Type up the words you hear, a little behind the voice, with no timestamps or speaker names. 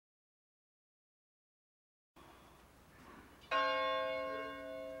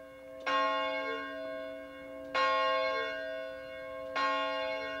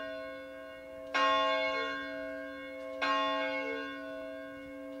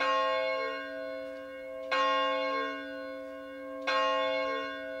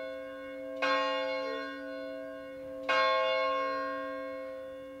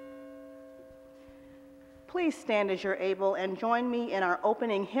please stand as you're able and join me in our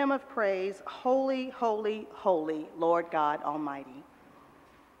opening hymn of praise, Holy, Holy, Holy, Lord God Almighty.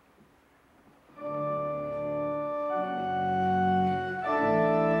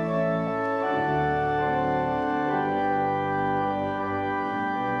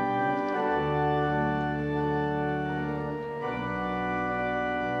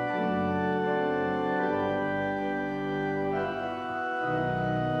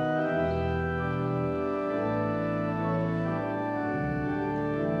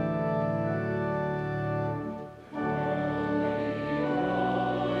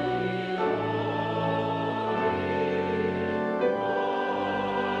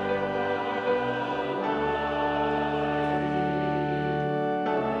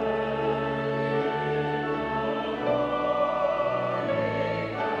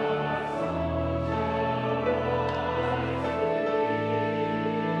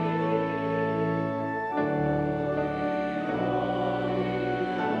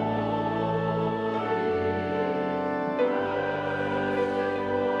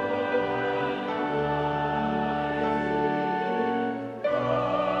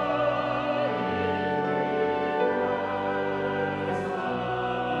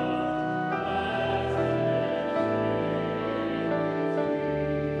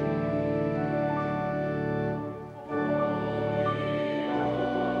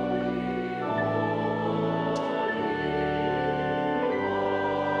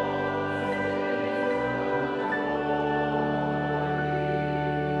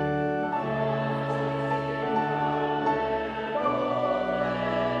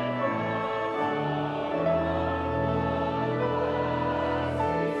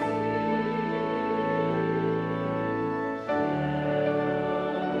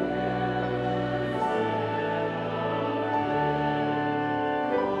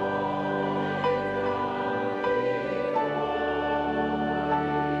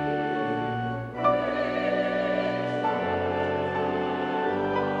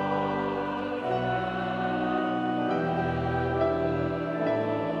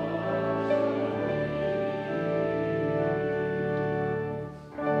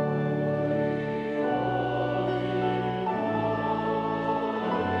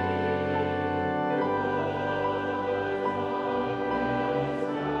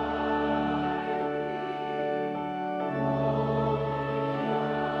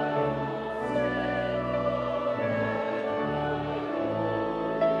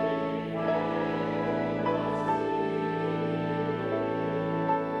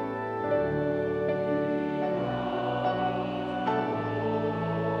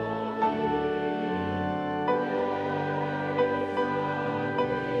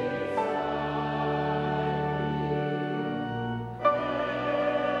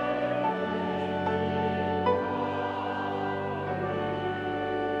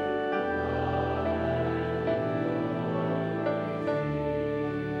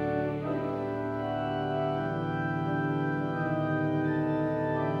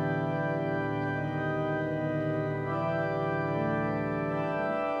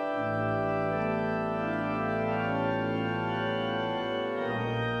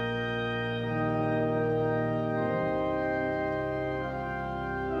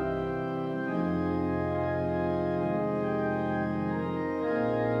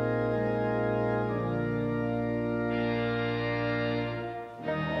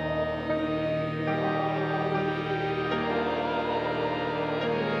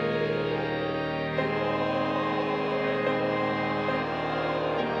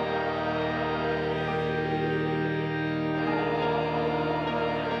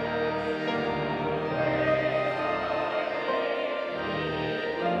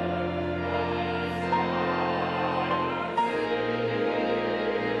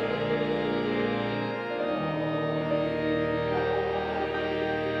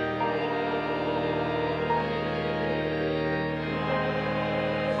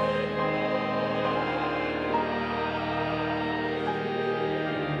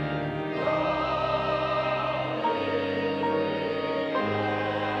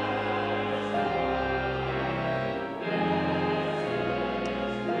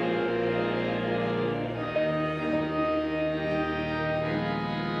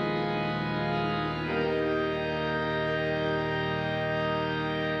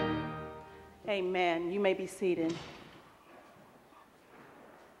 Amen. You may be seated.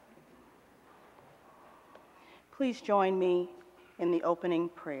 Please join me in the opening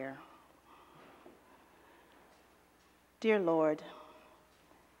prayer. Dear Lord,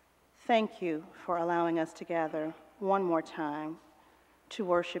 thank you for allowing us to gather one more time to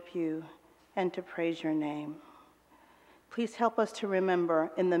worship you and to praise your name. Please help us to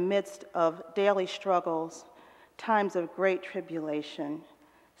remember in the midst of daily struggles, times of great tribulation,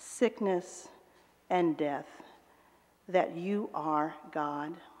 sickness, and death, that you are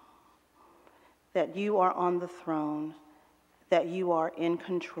God, that you are on the throne, that you are in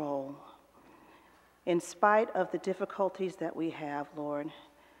control. In spite of the difficulties that we have, Lord,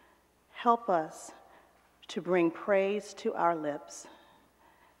 help us to bring praise to our lips.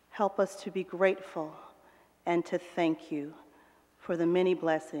 Help us to be grateful and to thank you for the many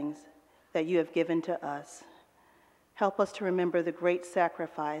blessings that you have given to us. Help us to remember the great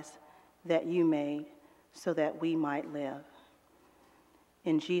sacrifice that you made so that we might live.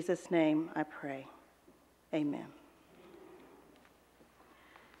 In Jesus' name I pray, amen.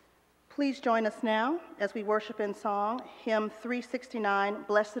 Please join us now as we worship in song, hymn 369,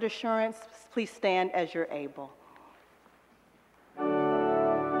 Blessed Assurance. Please stand as you're able.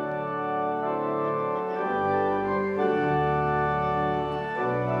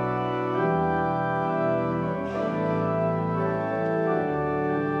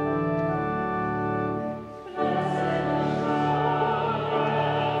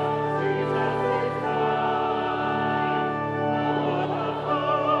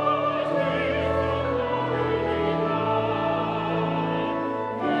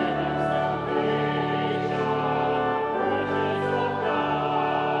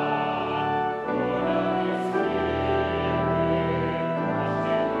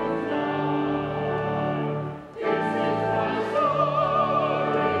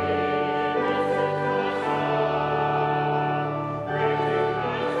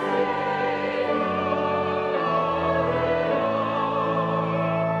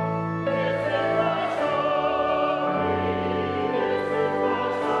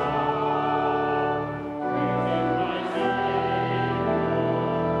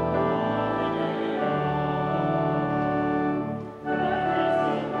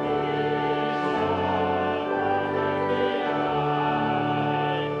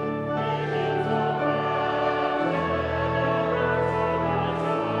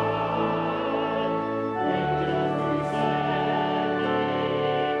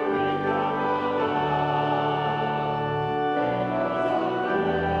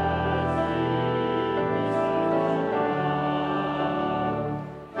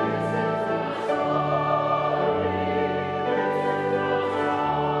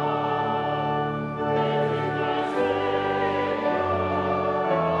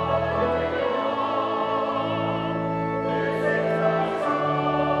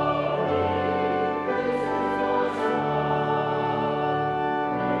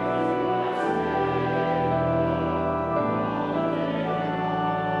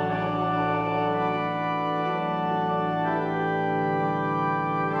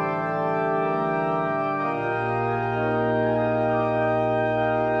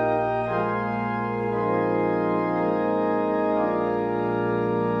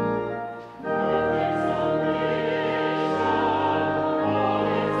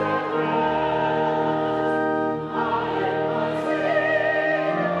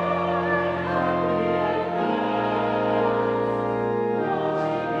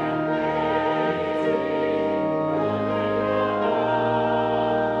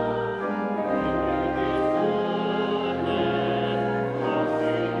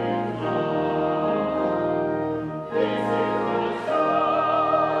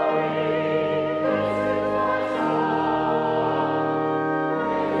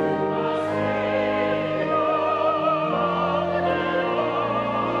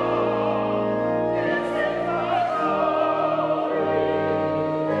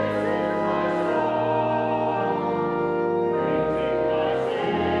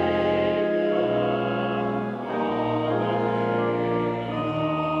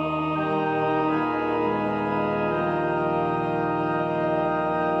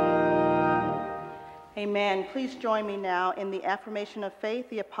 Amen. Please join me now in the affirmation of faith,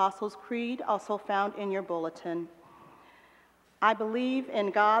 the Apostles' Creed, also found in your bulletin. I believe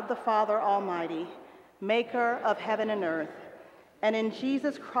in God the Father Almighty, maker of heaven and earth, and in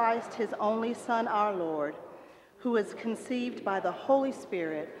Jesus Christ, his only Son, our Lord, who was conceived by the Holy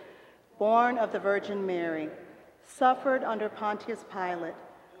Spirit, born of the Virgin Mary, suffered under Pontius Pilate,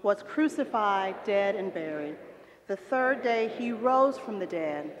 was crucified, dead, and buried. The third day he rose from the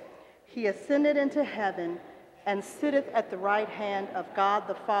dead. He ascended into heaven and sitteth at the right hand of God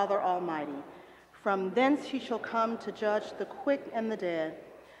the Father Almighty. From thence he shall come to judge the quick and the dead.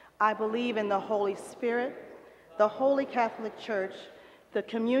 I believe in the Holy Spirit, the Holy Catholic Church, the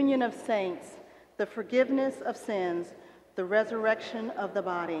communion of saints, the forgiveness of sins, the resurrection of the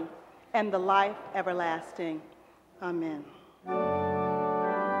body, and the life everlasting. Amen.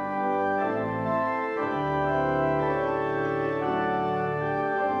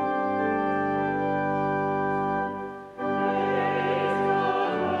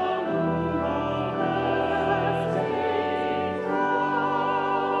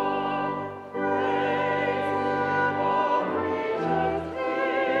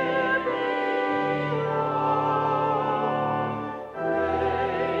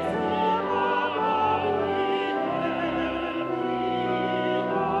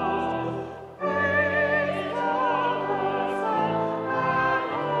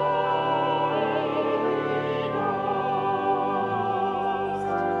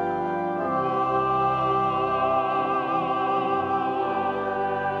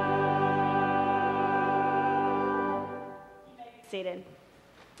 Seated.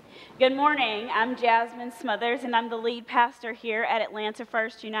 Good morning. I'm Jasmine Smothers, and I'm the lead pastor here at Atlanta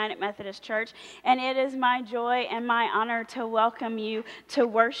First United Methodist Church. And it is my joy and my honor to welcome you to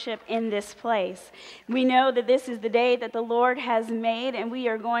worship in this place. We know that this is the day that the Lord has made, and we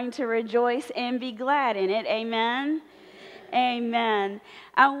are going to rejoice and be glad in it. Amen. Amen.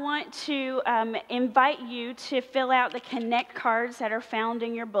 I want to invite you to fill out the Connect cards that are found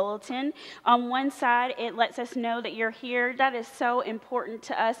in your bulletin. On one side, it lets us know that you're here. That is so important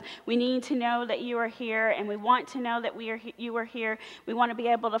to us. We need to know that you are here, and we want to know that you are here. We want to be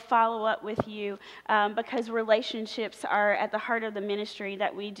able to follow up with you because relationships are at the heart of the ministry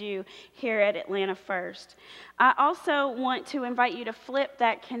that we do here at Atlanta First. I also want to invite you to flip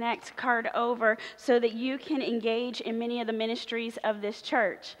that Connect card over so that you can engage in many of the ministries of this church.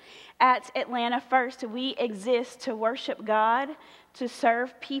 At Atlanta First, we exist to worship God, to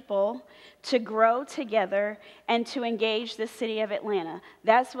serve people, to grow together, and to engage the city of Atlanta.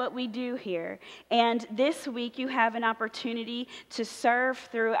 That's what we do here. And this week, you have an opportunity to serve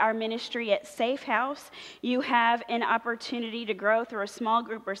through our ministry at Safe House. You have an opportunity to grow through a small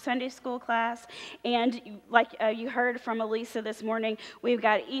group or Sunday school class. And like you heard from Elisa this morning, we've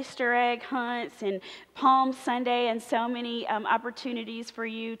got Easter egg hunts and Palm Sunday and so many opportunities for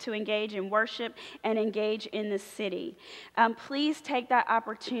you to engage in worship and engage in the city. Please take that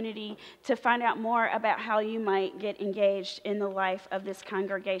opportunity to find out more about how you might get engaged in the life of this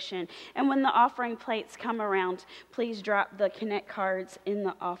congregation. And when the offering plates come around, please drop the Connect cards in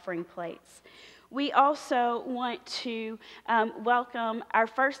the offering plates. We also want to welcome our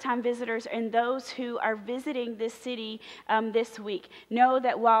first-time visitors and those who are visiting this city this week. Know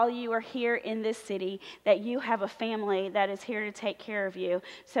that while you are here in this city, that you have a family that is here to take care of you.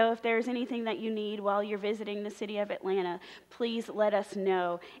 So if there's anything that you need while you're visiting the city of Atlanta, please let us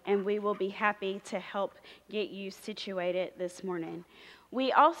know, and we will be happy to help get you situated this morning.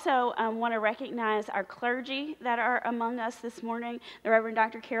 We also want to recognize our clergy that are among us this morning. The Reverend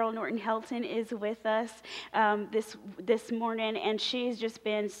Dr. Carol Norton-Helton is with us this morning, and she's just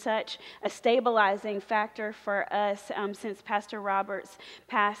been such a stabilizing factor for us since Pastor Robert's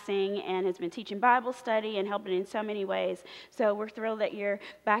passing, and has been teaching Bible study and helping in so many ways. So we're thrilled that you're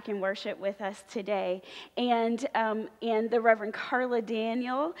back in worship with us today. And the Reverend Carla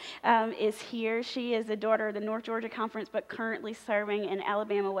Daniel is here. She is the daughter of the North Georgia Conference, but currently serving in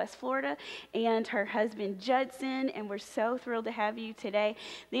Alabama, West Florida, and her husband Judson, and we're so thrilled to have you today.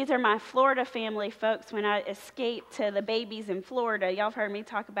 These are my Florida family folks when I escaped to the babies in Florida. Y'all have heard me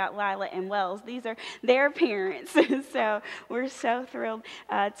talk about Lila and Wells. These are their parents, so we're so thrilled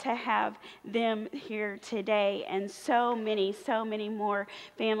to have them here today, and so many more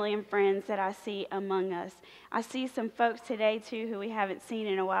family and friends that I see among us. I see some folks today, too, who we haven't seen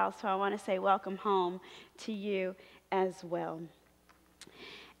in a while, so I want to say welcome home to you as well.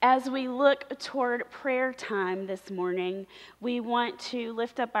 As we look toward prayer time this morning, we want to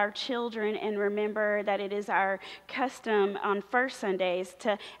lift up our children and remember that it is our custom on First Sundays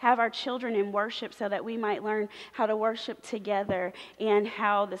to have our children in worship so that we might learn how to worship together and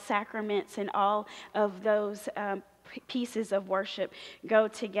how the sacraments and all of those pieces of worship go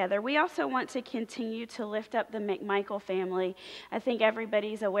together. We also want to continue to lift up the McMichael family. I think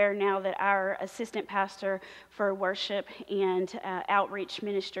everybody's aware now that our assistant pastor for worship and outreach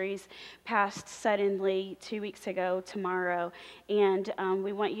ministries passed suddenly 2 weeks ago tomorrow, and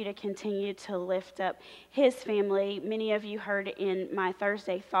we want you to continue to lift up his family. Many of you heard in my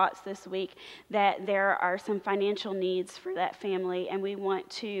Thursday thoughts this week that there are some financial needs for that family, and we want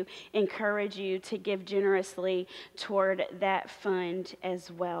to encourage you to give generously toward that fund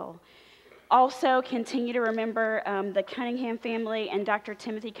as well. Also, continue to remember the Cunningham family and Dr.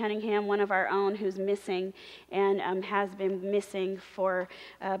 Timothy Cunningham, one of our own, who's missing and has been missing for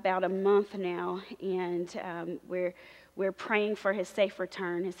about a month now. And we're praying for his safe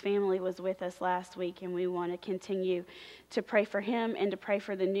return. His family was with us last week, and we want to continue to pray for him and to pray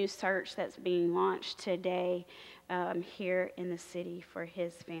for the new search that's being launched today here in the city for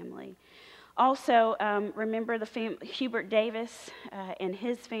his family. Also, remember Hubert Davis and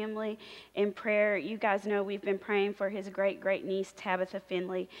his family in prayer. You guys know we've been praying for his great-great-niece, Tabitha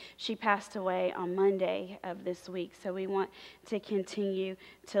Finley. She passed away on Monday of this week, so we want to continue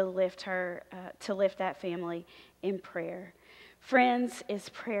to lift that family in prayer. Friends, it's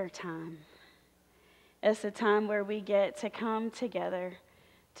prayer time. It's a time where we get to come together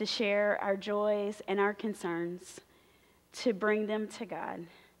to share our joys and our concerns, to bring them to God,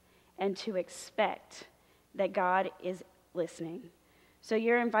 and to expect that God is listening. So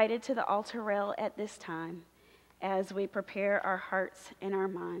you're invited to the altar rail at this time as we prepare our hearts and our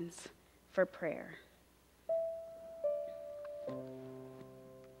minds for prayer.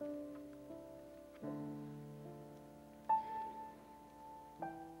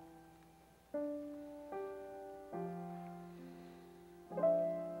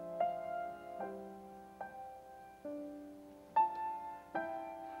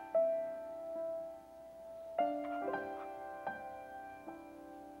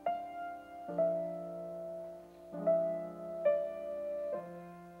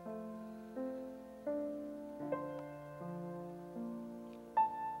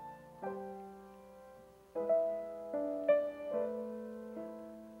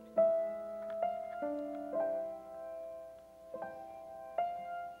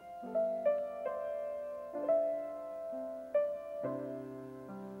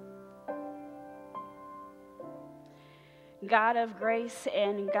 God of grace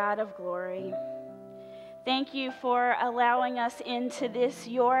and God of glory, thank you for allowing us into this,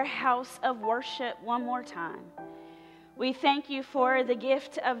 your house of worship, one more time. We thank you for the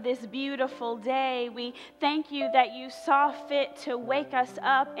gift of this beautiful day. We thank you that you saw fit to wake us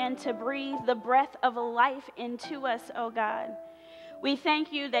up and to breathe the breath of life into us, oh God. We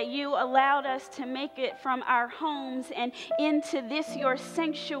thank you that you allowed us to make it from our homes and into this, your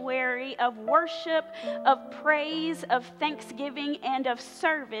sanctuary of worship, of praise, of thanksgiving, and of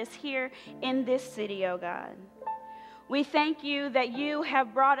service here in this city, oh God. We thank you that you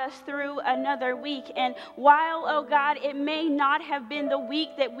have brought us through another week. And while, oh God, it may not have been the week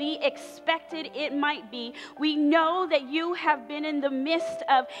that we expected it might be, we know that you have been in the midst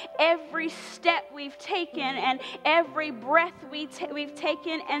of every step we've taken and every breath we've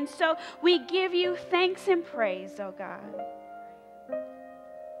taken. And so we give you thanks and praise, oh God.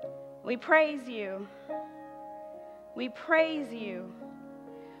 We praise you. We praise you.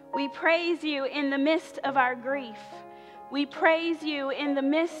 We praise you in the midst of our grief. We praise you in the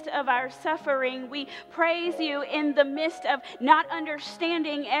midst of our suffering. We praise you in the midst of not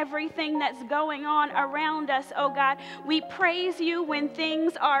understanding everything that's going on around us, oh God. We praise you when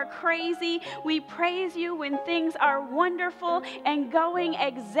things are crazy. We praise you when things are wonderful and going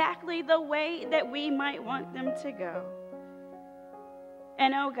exactly the way that we might want them to go.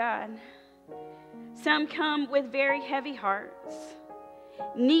 And oh God, some come with very heavy hearts,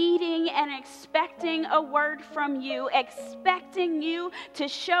 needing and expecting a word from you, expecting you to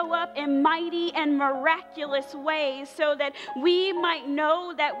show up in mighty and miraculous ways so that we might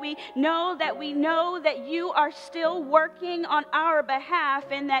know that you are still working on our behalf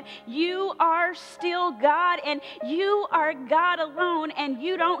and that you are still God and you are God alone and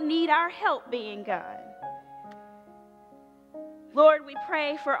you don't need our help being God. Lord, we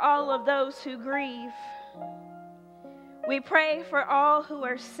pray for all of those who grieve. We pray for all who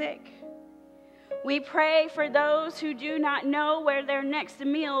are sick. We pray for those who do not know where their next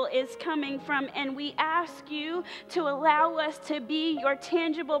meal is coming from. And we ask you to allow us to be your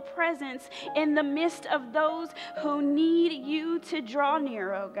tangible presence in the midst of those who need you to draw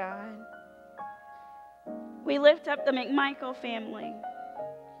near, oh God. We lift up the McMichael family.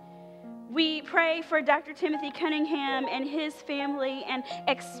 We pray for Dr. Timothy Cunningham and his family and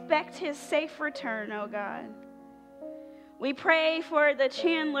expect his safe return, oh God. We pray for the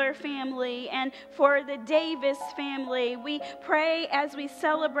Chandler family and for the Davis family. We pray as we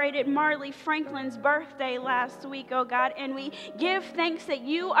celebrated Marley Franklin's birthday last week, oh God, and we give thanks that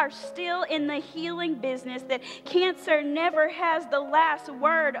you are still in the healing business, that cancer never has the last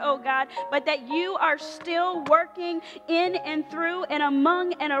word, oh God, but that you are still working in and through and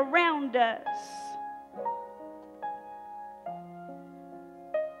among and around us.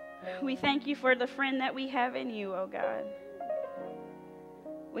 We thank you for the friend that we have in you, oh God.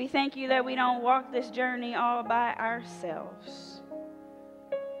 We thank you that we don't walk this journey all by ourselves.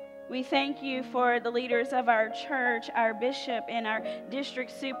 We thank you for the leaders of our church, our bishop and our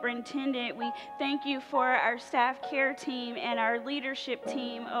district superintendent. We thank you for our staff care team and our leadership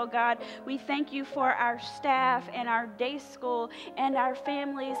team, oh God. We thank you for our staff and our day school and our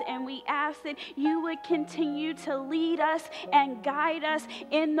families. And we ask that you would continue to lead us and guide us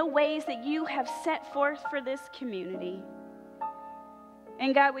in the ways that you have set forth for this community.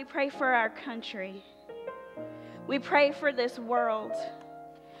 And God, we pray for our country. We pray for this world.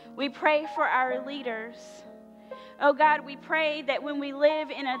 We pray for our leaders. Oh God, we pray that when we live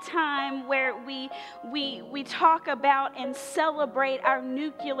in a time where we talk about and celebrate our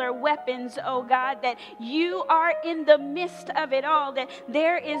nuclear weapons, oh God, that you are in the midst of it all, that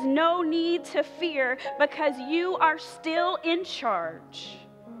there is no need to fear because you are still in charge.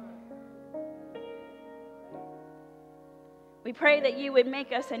 We pray that you would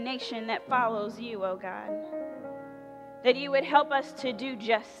make us a nation that follows you, oh God. That you would help us to do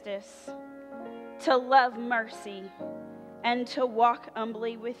justice, to love mercy, and to walk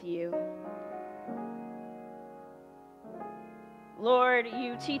humbly with you. Lord,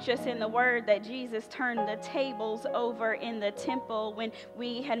 you teach us in the word that Jesus turned the tables over in the temple when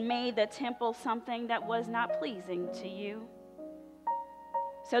we had made the temple something that was not pleasing to you.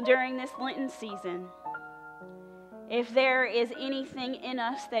 So during this Lenten season, if there is anything in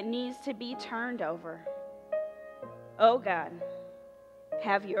us that needs to be turned over, oh God,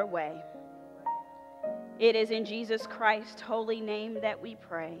 have your way. It is in Jesus Christ's holy name that we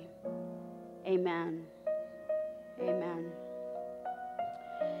pray. Amen. Amen.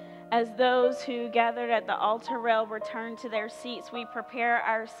 As those who gathered at the altar rail return to their seats, we prepare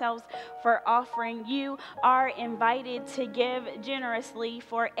ourselves for offering. You are invited to give generously,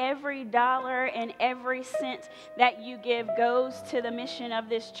 for every dollar and every cent that you give goes to the mission of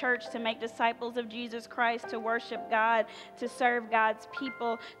this church to make disciples of Jesus Christ, to worship God, to serve God's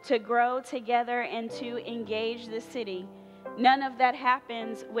people, to grow together, and to engage the city. None of that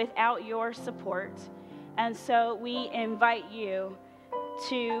happens without your support. And so we invite you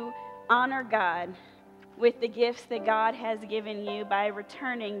to honor God with the gifts that God has given you by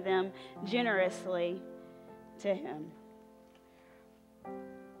returning them generously to Him.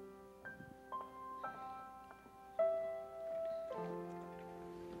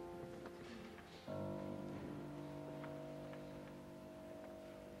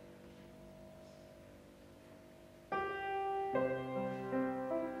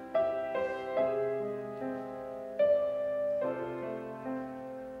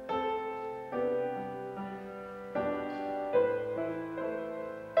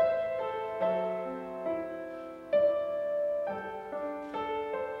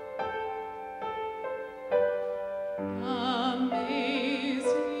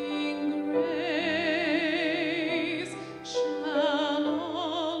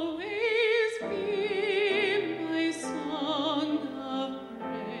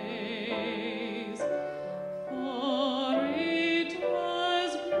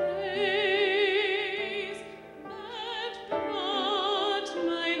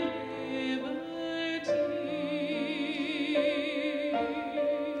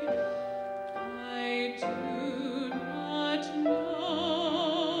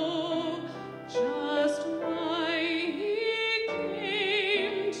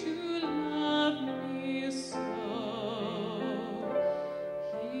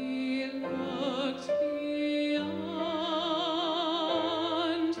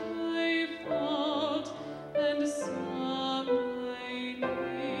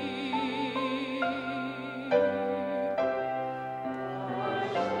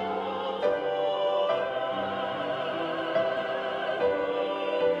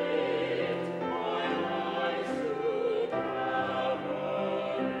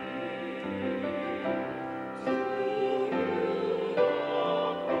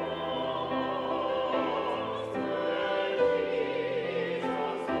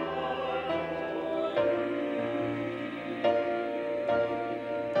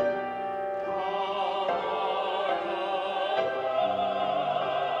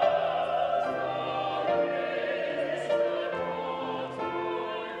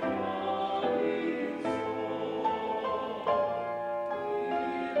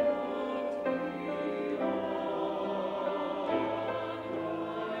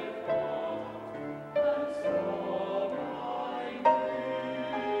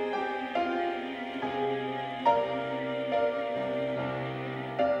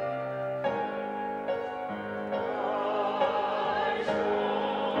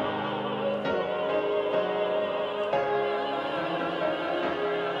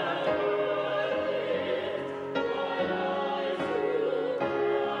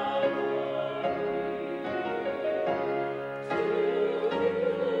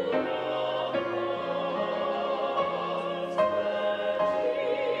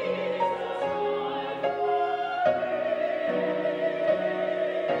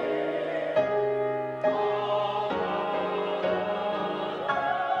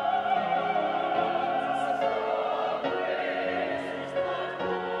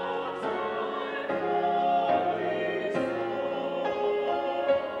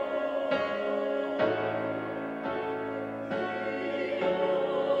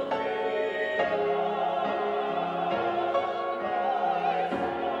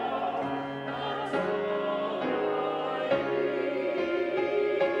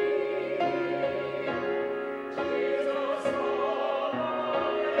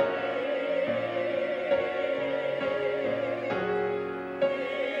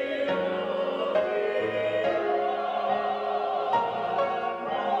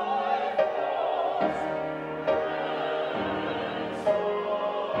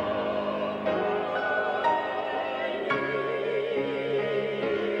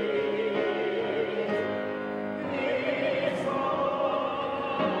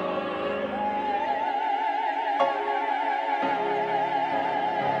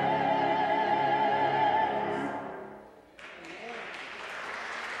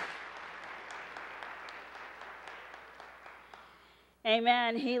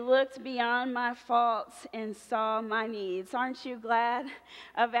 Amen. He looked beyond my faults and saw my needs. Aren't you glad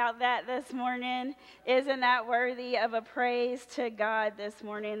about that this morning? Isn't that worthy of a praise to God this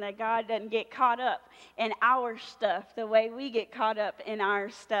morning, that God doesn't get caught up in our stuff the way we get caught up in our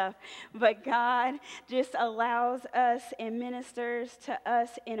stuff, but God just allows us and ministers to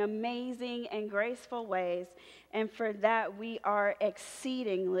us in amazing and graceful ways, and for that we are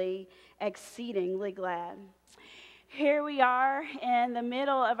exceedingly, exceedingly glad. Here we are in the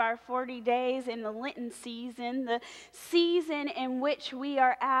middle of our 40 days in the Lenten season, the season in which we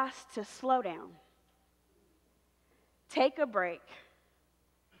are asked to slow down, take a break,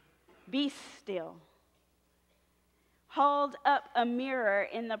 be still, hold up a mirror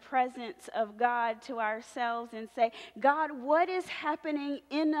in the presence of God to ourselves and say, God, what is happening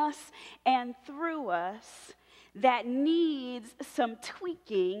in us and through us that needs some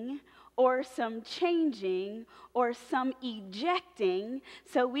tweaking or some changing or some ejecting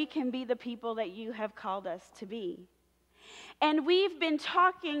so we can be the people that you have called us to be? And we've been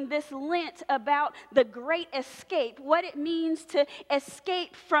talking this Lent about the great escape, what it means to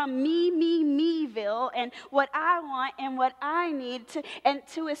escape from meville and what I want and what I need and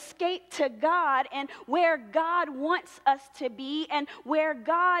to escape to God and where God wants us to be and where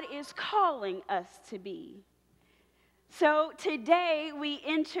God is calling us to be. So today we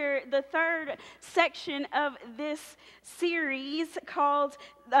enter the third section of this series called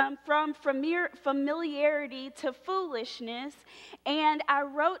From Familiarity to Foolishness. And I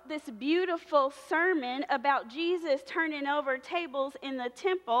wrote this beautiful sermon about Jesus turning over tables in the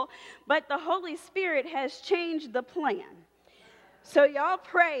temple, but the Holy Spirit has changed the plan. So y'all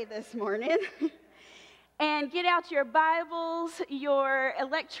pray this morning. And get out your Bibles, your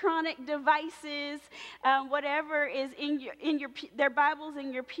electronic devices, whatever is their Bibles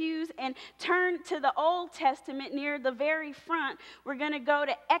in your pews, and turn to the Old Testament near the very front. We're going to go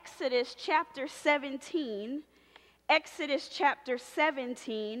to Exodus chapter 17. Exodus chapter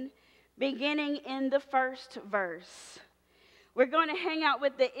 17, beginning in the first verse. We're going to hang out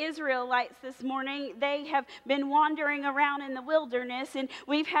with the Israelites this morning. They have been wandering around in the wilderness, and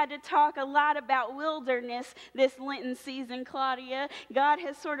we've had to talk a lot about wilderness this Lenten season, Claudia. God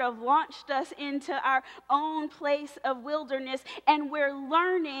has sort of launched us into our own place of wilderness, and we're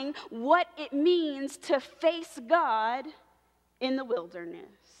learning what it means to face God in the wilderness.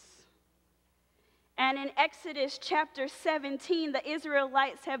 And in Exodus chapter 17, the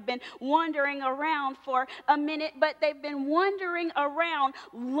Israelites have been wandering around for a minute, but they've been wandering around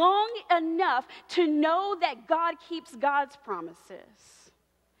long enough to know that God keeps God's promises.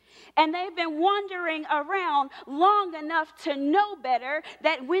 And they've been wandering around long enough to know better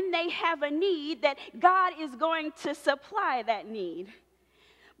that when they have a need, that God is going to supply that need.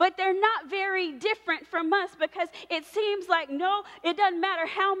 But they're not very different from us, because it seems like, no, it doesn't matter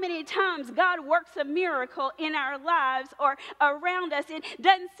how many times God works a miracle in our lives or around us. It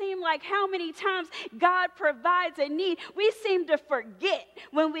doesn't seem like how many times God provides a need. We seem to forget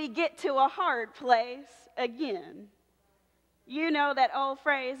when we get to a hard place again. You know that old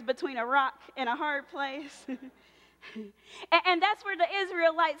phrase, between a rock and a hard place? And that's where the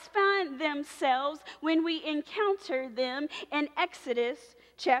Israelites find themselves when we encounter them in Exodus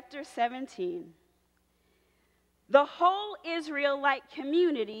chapter 17. The whole Israelite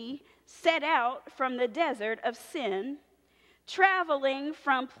community set out from the desert of Sin, traveling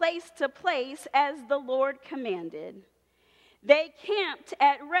from place to place as the Lord commanded. They camped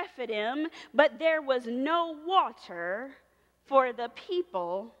at Rephidim, but there was no water for the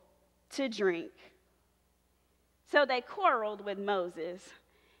people to drink. So they quarreled with Moses.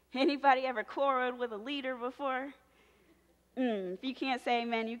 Anybody ever quarreled with a leader before? If you can't say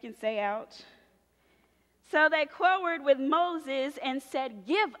amen, you can say ouch. So they quarreled with Moses and said,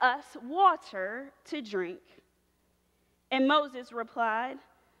 "Give us water to drink." And Moses replied,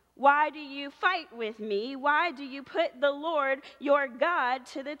 "Why do you fight with me? Why do you put the Lord your God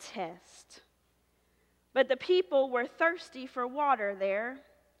to the test?" But the people were thirsty for water there.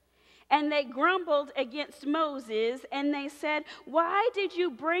 And they grumbled against Moses, and they said, "Why did you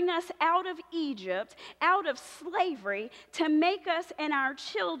bring us out of Egypt, out of slavery, to make us and our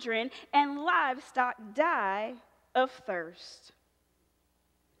children and livestock die of thirst?"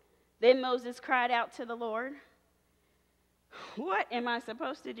 Then Moses cried out to the Lord, "What am I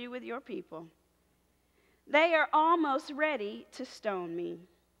supposed to do with your people? They are almost ready to stone me."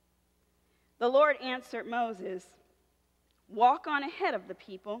 The Lord answered Moses, "Walk on ahead of the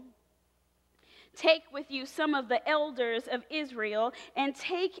people. Take with you some of the elders of Israel, and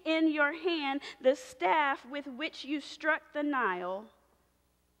take in your hand the staff with which you struck the Nile,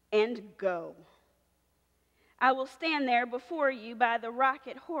 and go. I will stand there before you by the rock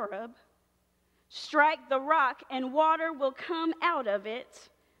at Horeb. Strike the rock, and water will come out of it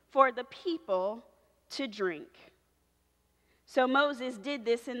for the people to drink." So Moses did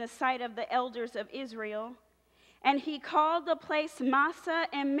this in the sight of the elders of Israel. And he called the place Massah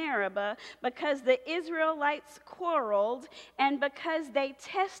and Meribah because the Israelites quarreled and because they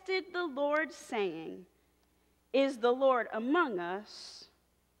tested the Lord, saying, "Is the Lord among us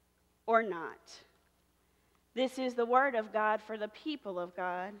or not?" This is the word of God for the people of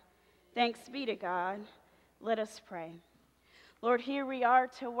God. Thanks be to God. Let us pray. Lord, here we are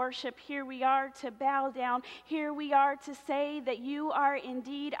to worship. Here we are to bow down. Here we are to say that you are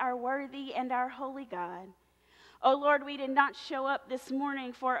indeed our worthy and our holy God. Oh Lord, we did not show up this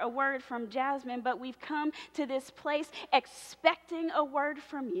morning for a word from Jasmine, but we've come to this place expecting a word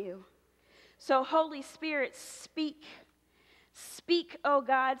from you. So Holy Spirit, speak. Speak, oh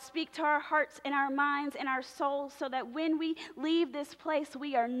God, speak to our hearts and our minds and our souls so that when we leave this place,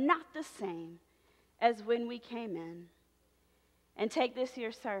 we are not the same as when we came in. And take this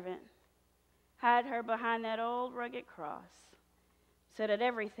your servant, hide her behind that old rugged cross so that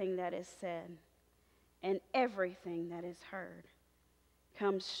everything that is said and everything that is heard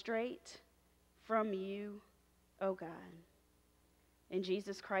comes straight from you, oh God. In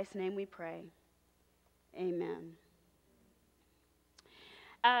Jesus Christ's name we pray. Amen.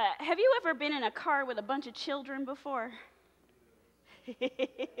 Have you ever been in a car with a bunch of children before?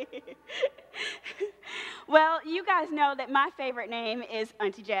 Well, you guys know that my favorite name is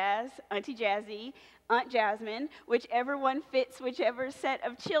Auntie Jazz, Auntie Jazzy, Aunt Jasmine, whichever one fits whichever set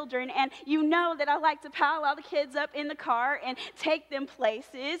of children. And you know that I like to pile all the kids up in the car and take them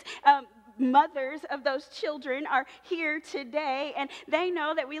places. Mothers of those children are here today, and they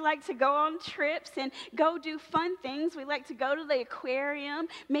know that we like to go on trips and go do fun things. We like to go to the aquarium,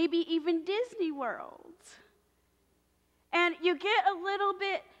 maybe even Disney World. And you get a little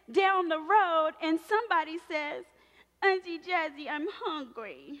bit down the road, and somebody says, "Auntie Jazzy, I'm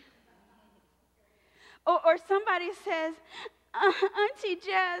hungry." Or somebody says, "Auntie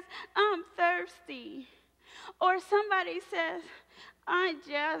Jazz, I'm thirsty." Or somebody says, "Aunt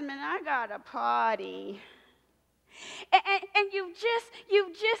Jasmine, I got a potty." And you've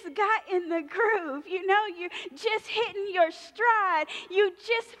just got in the groove. You know, you're just hitting your stride. You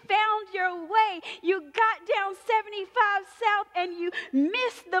just found your way. You got down 75 South and you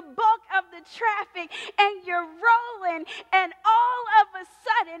missed the bulk of the traffic and you're rolling, and all of a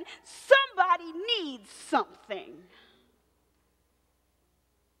sudden somebody needs something.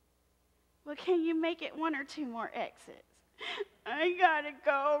 Well, can you make it one or two more exits? I gotta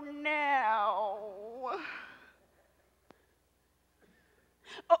go now.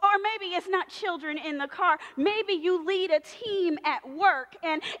 Or maybe it's not children in the car. Maybe you lead a team at work,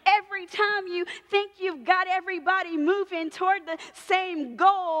 and every time you think you've got everybody moving toward the same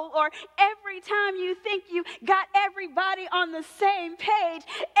goal, or every time you think you got everybody on the same page,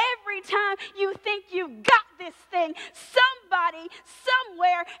 every time you think you've got this thing, somebody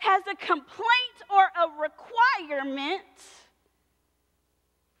somewhere has a complaint or a requirement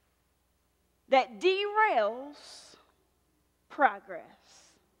that derails progress.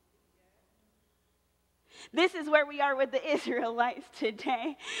 This is where we are with the Israelites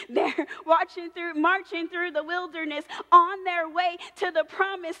today. They're marching through the wilderness on their way to the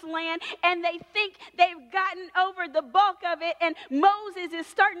promised land, and they think they've gotten over the bulk of it, and Moses is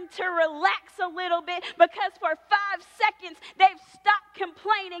starting to relax a little bit because for 5 seconds they've stopped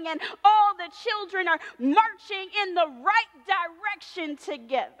complaining, and all the children are marching in the right direction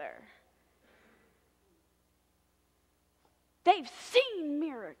together. They've seen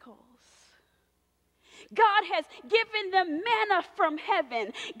miracles. God has given them manna from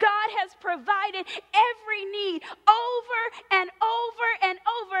heaven. God has provided every need over and over and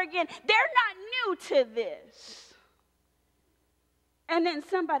over again. They're not new to this. And then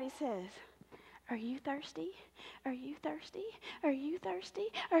somebody says, "Are you thirsty? Are you thirsty? Are you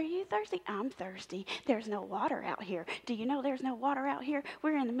thirsty? Are you thirsty?" "I'm thirsty. There's no water out here. Do you know there's no water out here?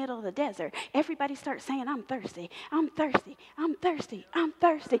 We're in the middle of the desert." Everybody starts saying, "I'm thirsty. I'm thirsty. I'm thirsty. I'm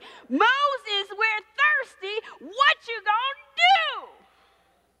thirsty." "Moses, we're thirsty. What you gonna do?"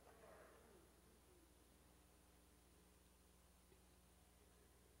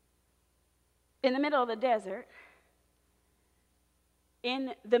 In the middle of the desert,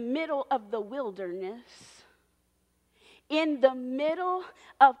 in the middle of the wilderness, in the middle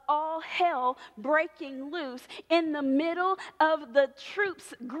of all hell breaking loose, in the middle of the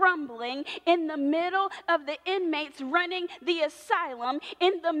troops grumbling, in the middle of the inmates running the asylum,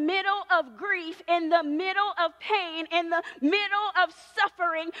 in the middle of grief, in the middle of pain, in the middle of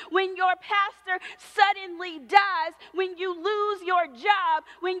suffering, when your pastor suddenly dies, when you lose your job,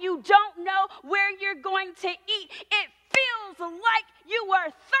 when you don't know where you're going to eat, it feels like you are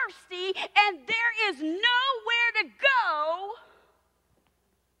thirsty and there is nowhere to go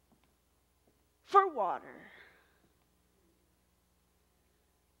for water.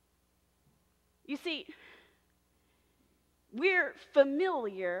 You see, we're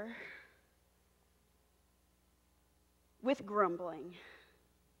familiar with grumbling.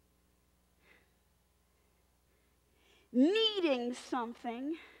 Needing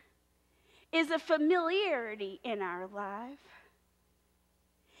something is a familiarity in our life.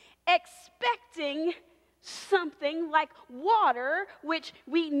 Expecting something like water, which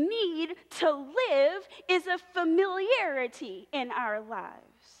we need to live, is a familiarity in our lives.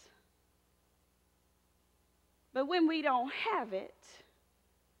 But when we don't have it,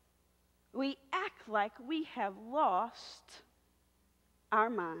 we act like we have lost our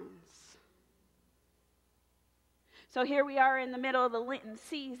minds. So here we are in the middle of the Lenten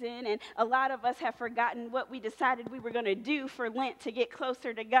season, and a lot of us have forgotten what we decided we were going to do for Lent to get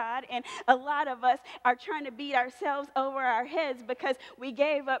closer to God, and a lot of us are trying to beat ourselves over our heads because we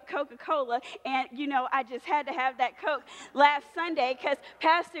gave up Coca-Cola, and I just had to have that Coke last Sunday because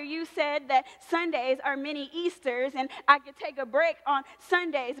Pastor, you said that Sundays are mini Easters, and I could take a break on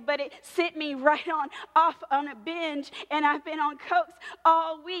Sundays, but it sent me right off on a binge, and I've been on Cokes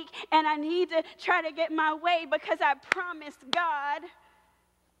all week, and I need to try to get my way because I promised God.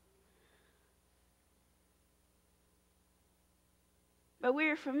 But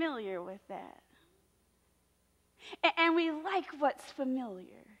we're familiar with that. And we like what's familiar.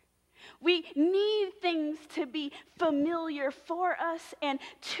 We need things to be familiar for us and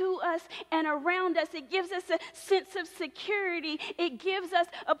to us and around us. It gives us a sense of security. It gives us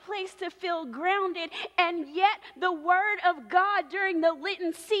a place to feel grounded. And yet the word of God during the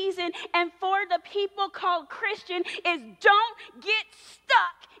Lenten season and for the people called Christian is don't get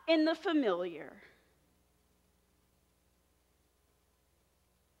stuck in the familiar.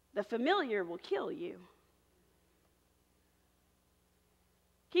 The familiar will kill you.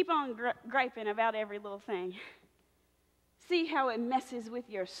 Keep on griping about every little thing. See how it messes with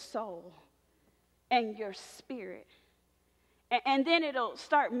your soul and your spirit. And then it'll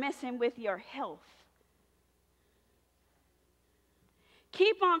start messing with your health.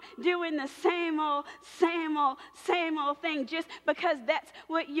 Keep on doing the same old thing just because that's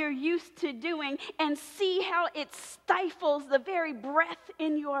what you're used to doing, and see how it stifles the very breath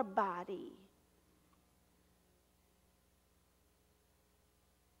in your body.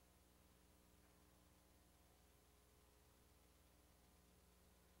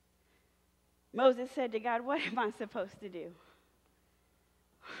 Moses said to God, what am I supposed to do?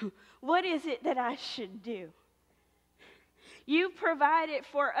 What is it that I should do? You've provided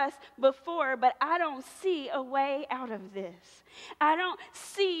for us before, but I don't see a way out of this. I don't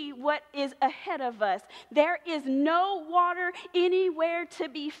see what is ahead of us. There is no water anywhere to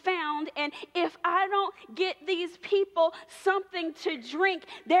be found, and if I don't get these people something to drink,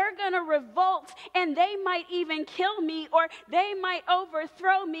 they're going to revolt, and they might even kill me, or they might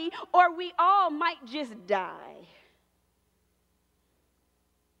overthrow me, or we all might just die.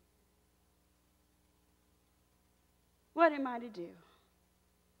 What am I to do?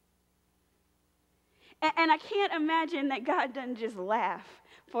 And I can't imagine that God doesn't just laugh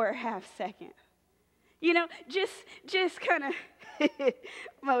for a half second. Just kind of,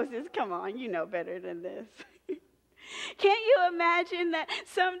 Moses, come on, you know better than this. Can't you imagine that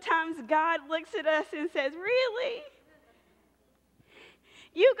sometimes God looks at us and says, really?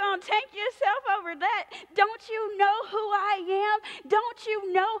 You gonna take yourself over that? Don't you know who I am? Don't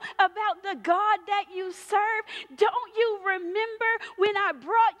you know about the God that you serve? Don't you remember when I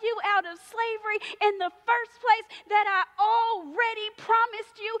brought you out of slavery in the first place that I already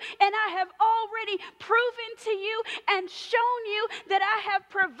promised you, and I have already proven to you and shown you that I have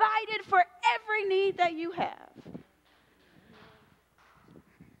provided for every need that you have?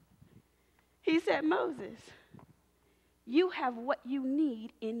 He said, Moses, you have what you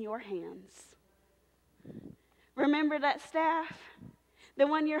need in your hands. Remember that staff? The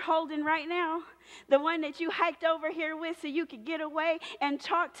one you're holding right now, the one that you hiked over here with so you could get away and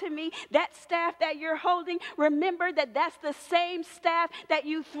talk to me, that staff that you're holding, remember that that's the same staff that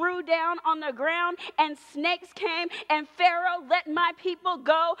you threw down on the ground and snakes came and Pharaoh let my people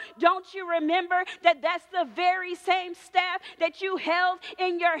go. Don't you remember that that's the very same staff that you held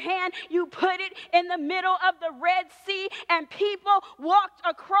in your hand? You put it in the middle of the Red Sea and people walked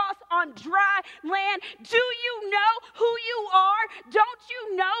across on dry land. Do you know who you are? Don't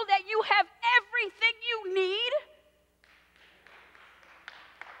you know that you have everything you need?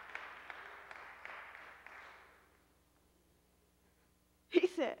 He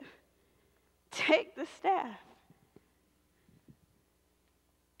said, take the staff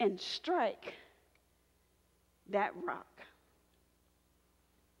and strike that rock.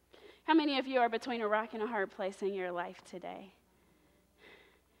 How many of you are between a rock and a hard place in your life today?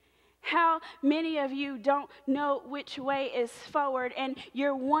 How many of you don't know which way is forward and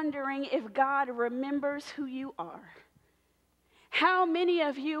you're wondering if God remembers who you are? How many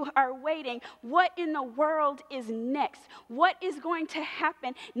of you are waiting? What in the world is next? What is going to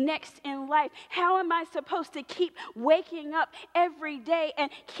happen next in life? How am I supposed to keep waking up every day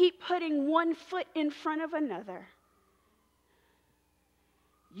and keep putting one foot in front of another?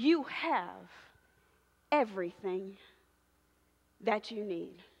 You have everything that you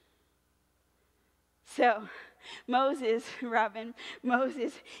need. So Moses,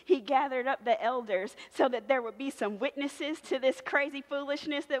 he gathered up the elders so that there would be some witnesses to this crazy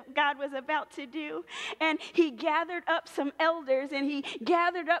foolishness that God was about to do. And he gathered up some elders and he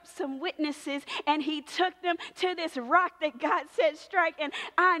gathered up some witnesses and he took them to this rock that God said strike. And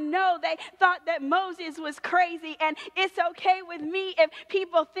I know they thought that Moses was crazy, and it's okay with me if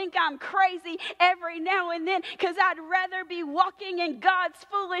people think I'm crazy every now and then, because I'd rather be walking in God's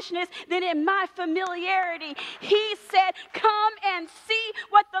foolishness than in my familiarity. He said, come and see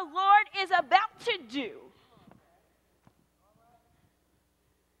what the Lord is about to do.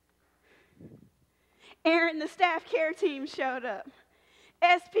 Aaron, the staff care team, showed up.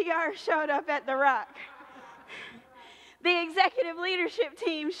 SPR showed up at the rock. The executive leadership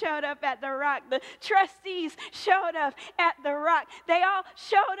team showed up at the rock. The trustees showed up at the rock. They all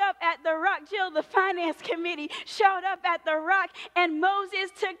showed up at the rock. Jill, the finance committee, showed up at the rock. And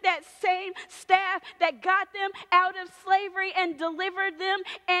Moses took that same staff that got them out of slavery and delivered them,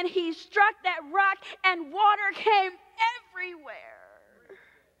 and he struck that rock, and water came everywhere.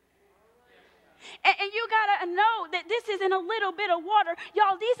 And you got to know that this isn't a little bit of water.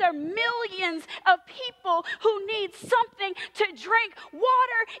 Y'all, these are millions of people who need something to drink.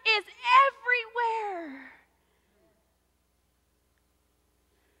 Water is everywhere.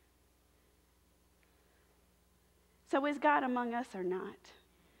 So is God among us or not?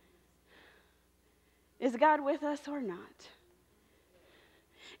 Is God with us or not?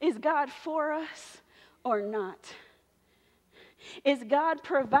 Is God for us or not? Is God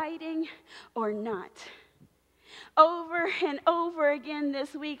providing or not? Over and over again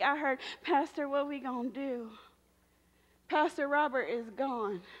this week, I heard, Pastor, what we gonna do? Pastor Robert is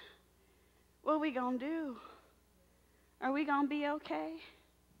gone. What we gonna do? Are we gonna be okay?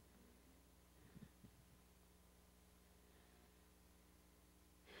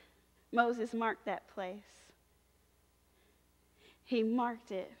 Moses marked that place. He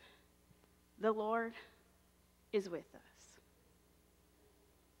marked it. The Lord is with us.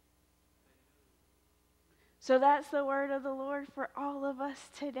 So that's the word of the Lord for all of us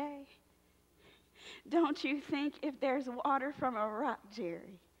today. Don't you think if there's water from a rock,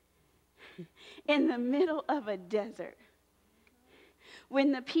 Jerry, in the middle of a desert,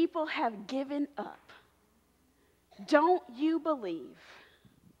 when the people have given up, don't you believe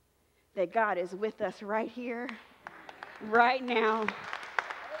that God is with us right here, right now,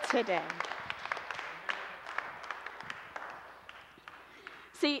 today?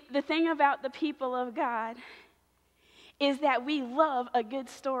 See, the thing about the people of God is that we love a good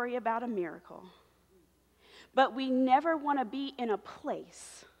story about a miracle, but we never want to be in a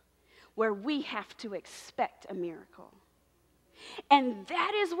place where we have to expect a miracle. And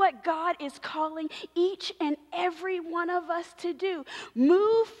that is what God is calling each and every one of us to do.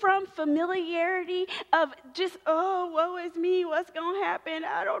 Move from familiarity of just, oh, woe is me, what's going to happen?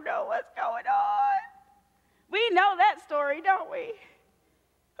 I don't know what's going on. We know that story, don't we?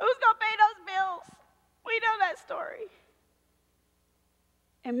 Who's going to pay those bills? We know that story.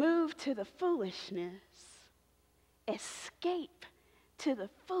 And move to the foolishness. Escape to the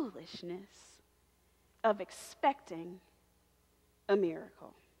foolishness of expecting a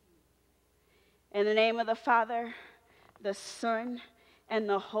miracle. In the name of the Father, the Son, and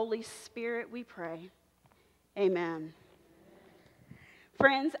the Holy Spirit, we pray. Amen.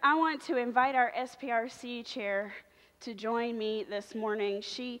 Friends, I want to invite our SPRC chair to join me this morning.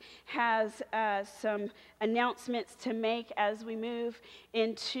 She has some announcements to make as we move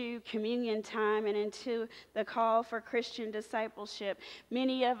into communion time and into the call for Christian discipleship.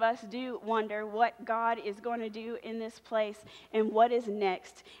 Many of us do wonder what God is going to do in this place and what is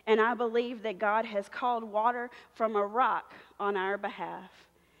next. And I believe that God has called water from a rock on our behalf.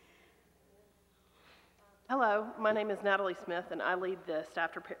 Hello, my name is Natalie Smith, and I lead the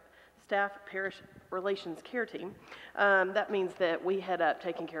staff parish relations care team. That means that we head up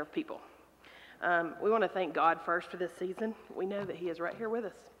taking care of people. We want to thank God first for this season. We know that He is right here with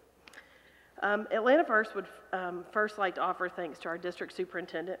us. Atlanta First would first like to offer thanks to our district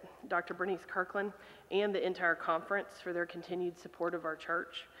superintendent, Dr. Bernice Kirkland, and the entire conference for their continued support of our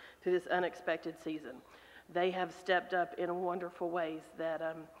church through this unexpected season. They have stepped up in wonderful ways that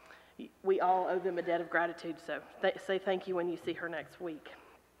we all owe them a debt of gratitude, so say thank you when you see her next week.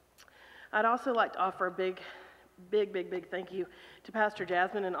 I'd also like to offer a big thank you to Pastor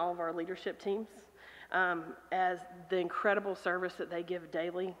Jasmine and all of our leadership teams as the incredible service that they give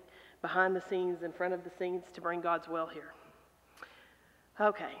daily, behind the scenes, in front of the scenes, to bring God's will here.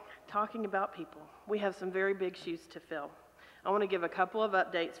 Okay, talking about people, we have some very big shoes to fill. I want to give a couple of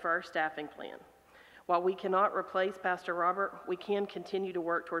updates for our staffing plan. While we cannot replace Pastor Robert, we can continue to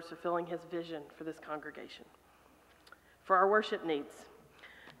work towards fulfilling his vision for this congregation. For our worship needs,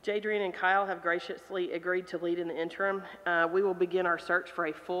 Jadrian and Kyle have graciously agreed to lead in the interim. We will begin our search for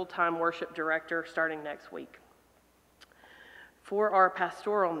a full-time worship director starting next week. For our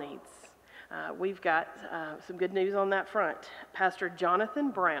pastoral needs, we've got some good news on that front. Pastor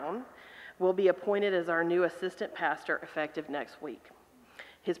Jonathan Brown will be appointed as our new assistant pastor effective next week.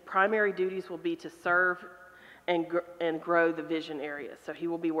 His primary duties will be to serve and grow the vision areas. So he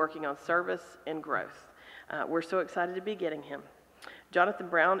will be working on service and growth. We're so excited to be getting him. Jonathan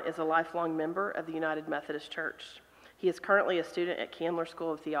Brown is a lifelong member of the United Methodist Church. He is currently a student at Candler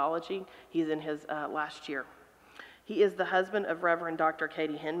School of Theology. He's in his last year. He is the husband of Reverend Dr.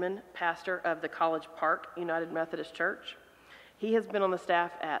 Katie Hinman, pastor of the College Park United Methodist Church. He has been on the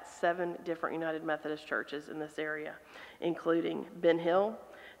staff at 7 different United Methodist churches in this area, including Ben Hill,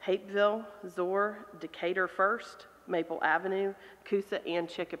 Hapeville, Zoar, Decatur First, Maple Avenue, Coosa, and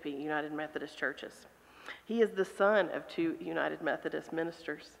Chicopee United Methodist churches. He is the son of 2 United Methodist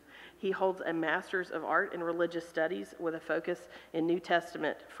ministers. He holds a Master's of Art in Religious Studies with a focus in New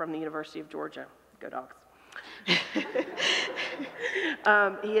Testament from the University of Georgia. Go Dogs.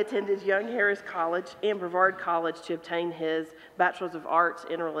 He attended Young Harris College and Brevard College to obtain his Bachelor's of Arts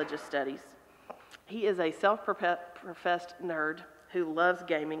in Religious Studies. He is a self-professed nerd who loves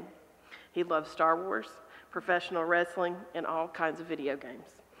gaming. He loves Star Wars, professional wrestling, and all kinds of video games.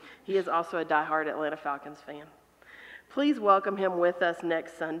 He is also a diehard Atlanta Falcons fan. Please welcome him with us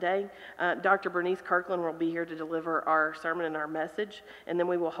next Sunday. Dr. Bernice Kirkland will be here to deliver our sermon and our message, and then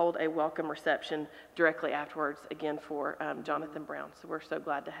we will hold a welcome reception directly afterwards, again for Jonathan Brown. So we're so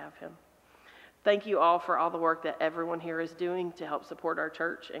glad to have him. Thank you all for all the work that everyone here is doing to help support our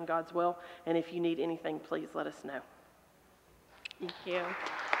church and God's will. And if you need anything, please let us know. Thank you.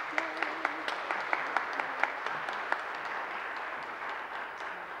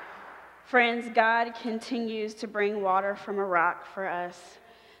 Friends, God continues to bring water from a rock for us.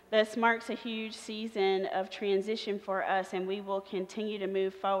 This marks a huge season of transition for us, and we will continue to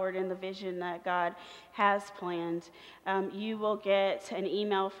move forward in the vision that God has planned. You will get an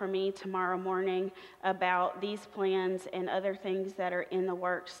email from me tomorrow morning about these plans and other things that are in the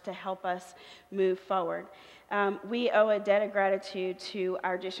works to help us move forward. We owe a debt of gratitude to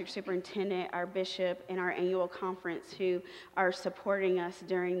our district superintendent, our bishop, and our annual conference who are supporting us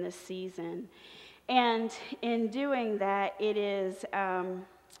during this season. And in doing that, it is...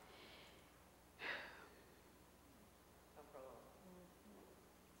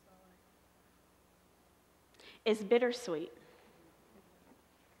 It's bittersweet.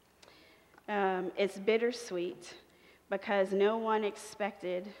 It's bittersweet because no one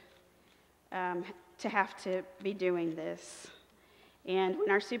expected to have to be doing this. And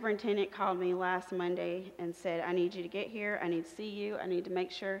when our superintendent called me last Monday and said, I need you to get here, I need to see you, I need to make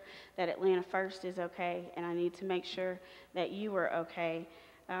sure that Atlanta First is okay, and I need to make sure that you are okay,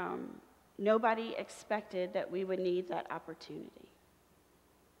 nobody expected that we would need that opportunity.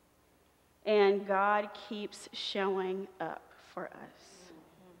 And God keeps showing up for us.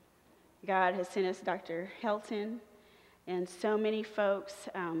 God has sent us Dr. Helton and so many folks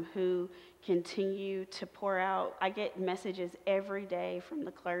who continue to pour out. I get messages every day from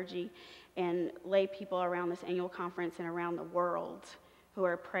the clergy and lay people around this annual conference and around the world who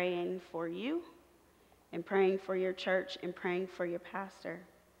are praying for you and praying for your church and praying for your pastor.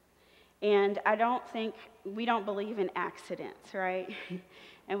 And we don't believe in accidents, right?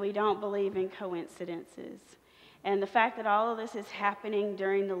 And we don't believe in coincidences. And the fact that all of this is happening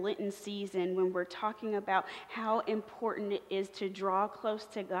during the Lenten season, when we're talking about how important it is to draw close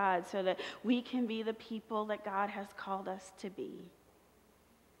to God so that we can be the people that God has called us to be.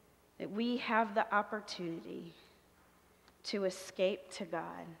 That we have the opportunity to escape to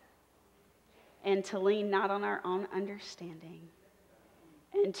God and to lean not on our own understanding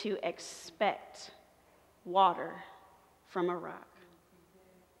and to expect water from a rock.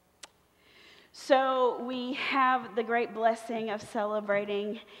 So we have the great blessing of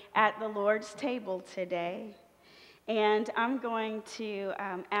celebrating at the Lord's table today. And I'm going to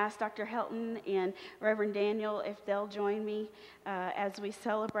ask Dr. Helton and Reverend Daniel if they'll join me as we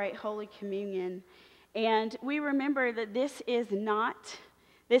celebrate Holy Communion. And we remember that this is not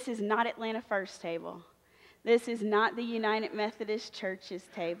Atlanta First table. This is not the United Methodist Church's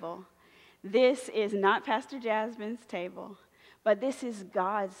table. This is not Pastor Jasmine's table, but this is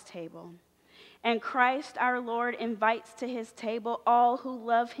God's table. And Christ our Lord invites to his table all who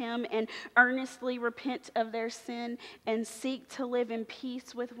love him and earnestly repent of their sin and seek to live in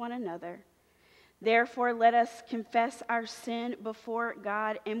peace with one another. Therefore, let us confess our sin before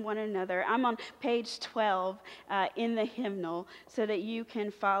God and one another. I'm on page 12 in the hymnal so that you can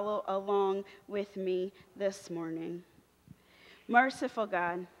follow along with me this morning. Merciful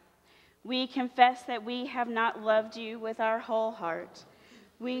God, we confess that we have not loved you with our whole heart.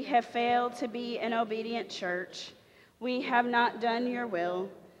 We have failed to be an obedient church. We have not done your will.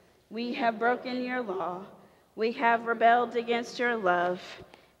 We have broken your law. We have rebelled against your love.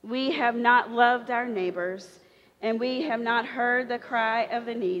 We have not loved our neighbors, and we have not heard the cry of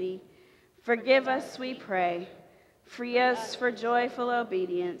the needy. Forgive us, we pray. Free us for joyful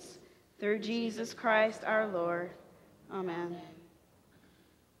obedience through Jesus Christ our Lord. Amen.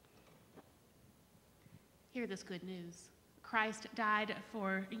 Hear this good news. Christ died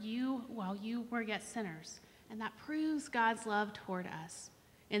for you while you were yet sinners, and that proves God's love toward us.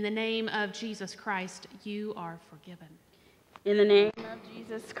 In the name of Jesus Christ, you are forgiven. In the name of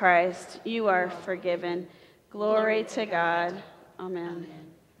Jesus Christ, you are forgiven. Glory to God. Amen.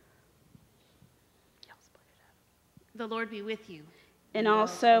 The Lord be with you. And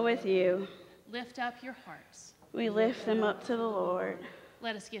also with you. Lift up your hearts. We lift them up to the Lord.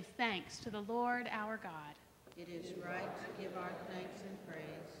 Let us give thanks to the Lord our God. It is right to give our thanks and praise.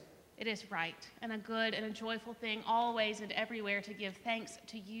 It is right and a good and a joyful thing always and everywhere to give thanks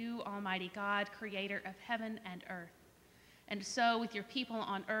to you, Almighty God, creator of heaven and earth. And so with your people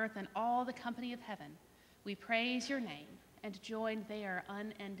on earth and all the company of heaven, we praise your name and join their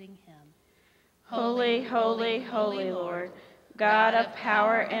unending hymn. Holy, holy, holy Lord, God of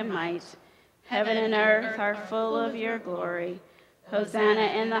power and might, heaven and earth are full of your glory.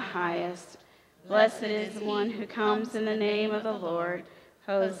 Hosanna in the highest. Blessed is the one who comes in the name of the Lord.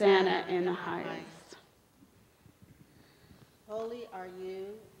 Hosanna in the highest. Holy are you,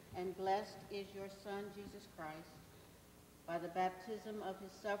 and blessed is your Son, Jesus Christ. By the baptism of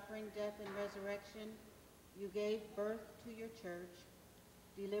his suffering, death, and resurrection, you gave birth to your church,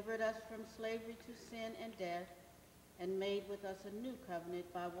 delivered us from slavery to sin and death, and made with us a new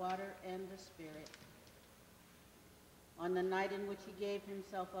covenant by water and the Spirit. On the night in which he gave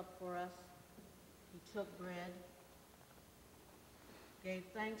himself up for us, he took bread, gave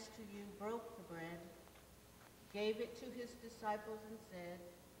thanks to you, broke the bread, gave it to his disciples, and said,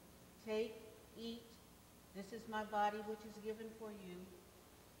 "Take, eat, this is my body which is given for you.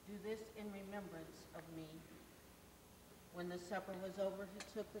 Do this in remembrance of me." When the supper was over, he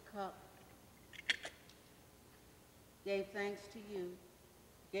took the cup, gave thanks to you,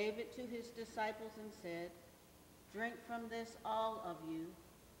 gave it to his disciples, and said, "Drink from this, all of you.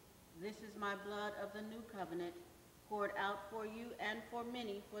 This is my blood of the new covenant, poured out for you and for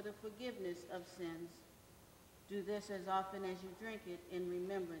many for the forgiveness of sins. Do this as often as you drink it in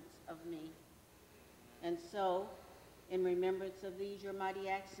remembrance of me." And so, in remembrance of these your mighty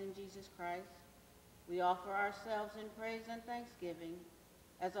acts in Jesus Christ, we offer ourselves in praise and thanksgiving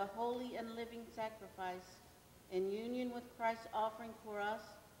as a holy and living sacrifice in union with Christ's offering for us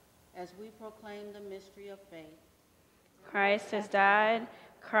as we proclaim the mystery of faith. Christ has died.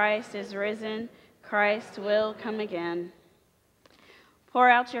 Christ is risen. Christ will come again. Pour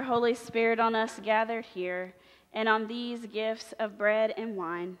out your Holy Spirit on us gathered here and on these gifts of bread and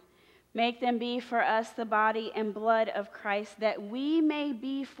wine. Make them be for us the body and blood of Christ, that we may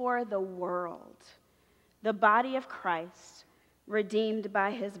be for the world the body of Christ, redeemed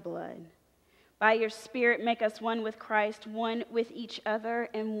by his blood. By your Spirit, make us one with Christ, one with each other,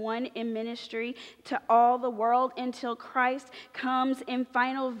 and one in ministry to all the world until Christ comes in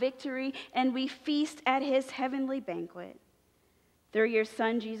final victory and we feast at his heavenly banquet. Through your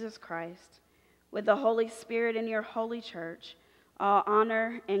Son, Jesus Christ, with the Holy Spirit in your holy church, all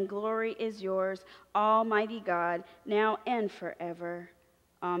honor and glory is yours, Almighty God, now and forever.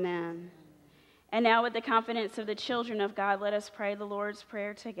 Amen. And now with the confidence of the children of God, let us pray the Lord's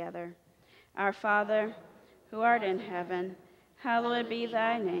Prayer together. Our Father, who art in heaven, hallowed be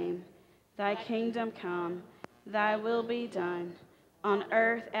thy name. Thy kingdom come, thy will be done, on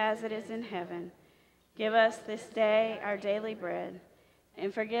earth as it is in heaven. Give us this day our daily bread,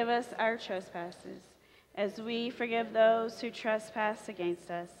 and forgive us our trespasses, as we forgive those who trespass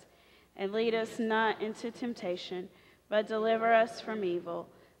against us. And lead us not into temptation, but deliver us from evil.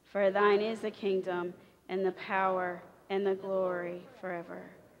 For thine is the kingdom, and the power, and the glory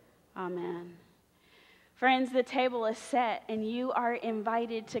forever. Amen. Friends, the table is set, and you are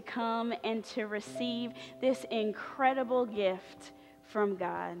invited to come and to receive this incredible gift from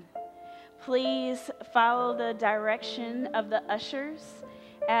God. Please follow the direction of the ushers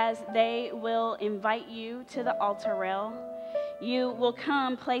as they will invite you to the altar rail. You will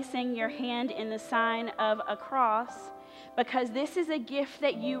come placing your hand in the sign of a cross, because this is a gift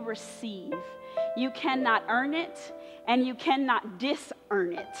that you receive. You cannot earn it, and you cannot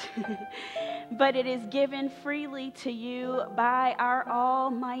disearn it. But it is given freely to you by our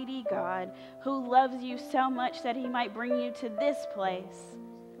Almighty God, who loves you so much that he might bring you to this place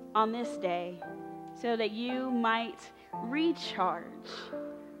on this day, so that you might recharge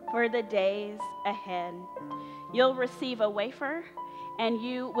for the days ahead. You'll receive a wafer, and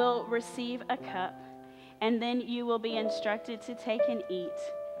you will receive a cup, and then you will be instructed to take and eat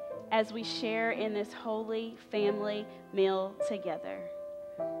as we share in this holy family meal together.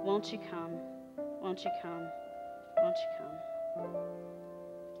 Won't you come? Won't you come? Won't you come?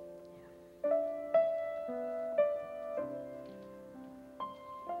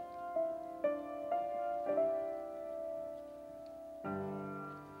 This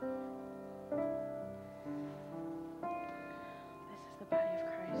is the body of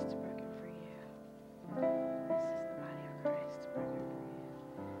Christ broken for you. This is the body of Christ broken for you.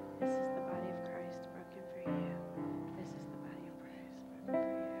 This is the body of Christ broken for you. This is the body of Christ broken for you. This is the blood of Christ shed for you. This is the blood of Christ shed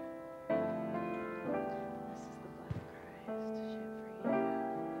for you. This is the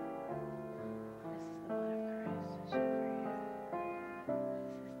blood of Christ shed for you.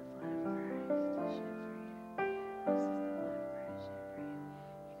 This is the blood of Christ shed for you. You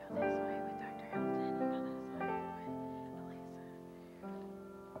go this way with Dr. Hilton. You go this way with Elisa.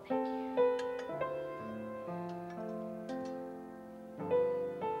 Thank you.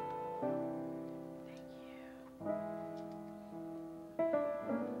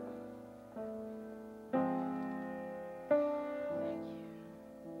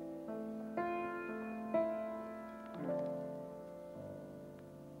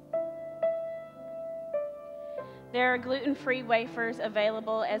 There are gluten-free wafers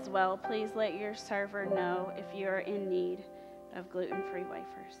available as well. Please let your server know if you are in need of gluten-free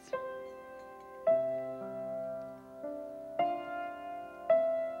wafers.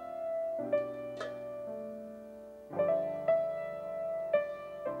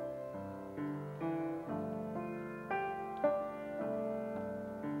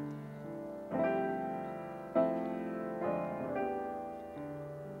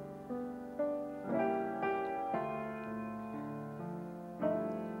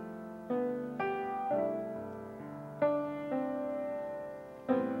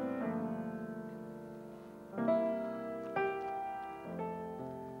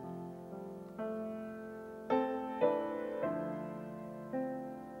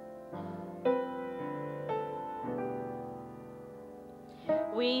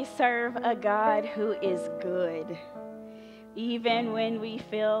 We serve a God who is good, even when we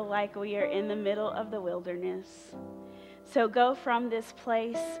feel like we are in the middle of the wilderness. So go from this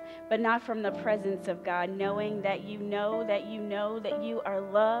place, but not from the presence of God, knowing that you know that you know that you are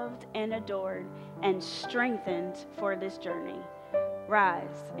loved and adored and strengthened for this journey.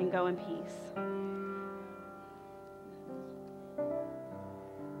 Rise and go in peace.